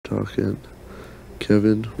talking.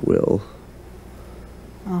 Kevin, Will,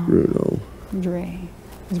 Bruno. Dre.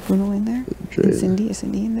 Is Bruno in there? Dre. And Cindy? Is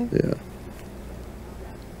Cindy in there? Yeah.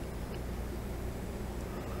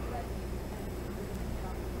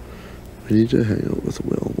 I need to hang out with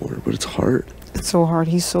Will more, but it's hard. It's so hard.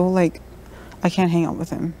 He's so like, I can't hang out with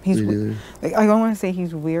him. He's like, I don't want to say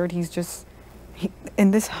he's weird. He's just,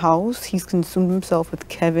 in this house, he's consumed himself with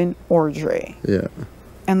Kevin or Dre. Yeah.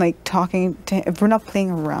 And like talking to him, if we're not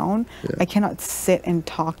playing around, I cannot sit and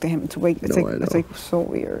talk to him. It's like so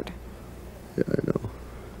weird. Yeah, I know.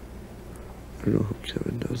 I don't know how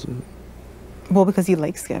Kevin does it. Well, because he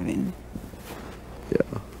likes Kevin.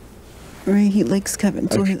 Yeah. Right, he likes Kevin.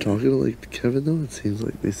 So after talking to like Kevin though, it seems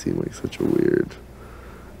like they seem like such a weird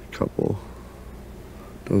couple,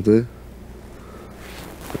 don't they?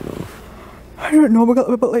 I don't know,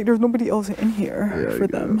 but like there's nobody else in here for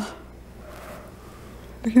them.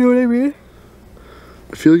 You know what I mean?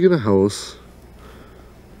 I feel like in a house,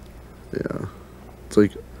 yeah, it's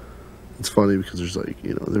like, it's funny because there's like,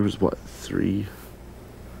 you know, there was what, 3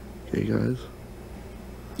 gay guys?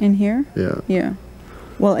 In here? Yeah. Yeah.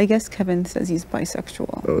 Well, I guess Kevin says he's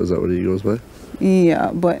bisexual. Oh, is that what he goes by?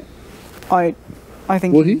 Yeah, but I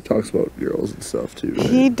think... Well, he talks about girls and stuff too, right?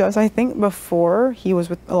 He does. I think before he was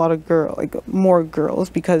with a lot of more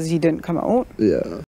girls because he didn't come out. Yeah.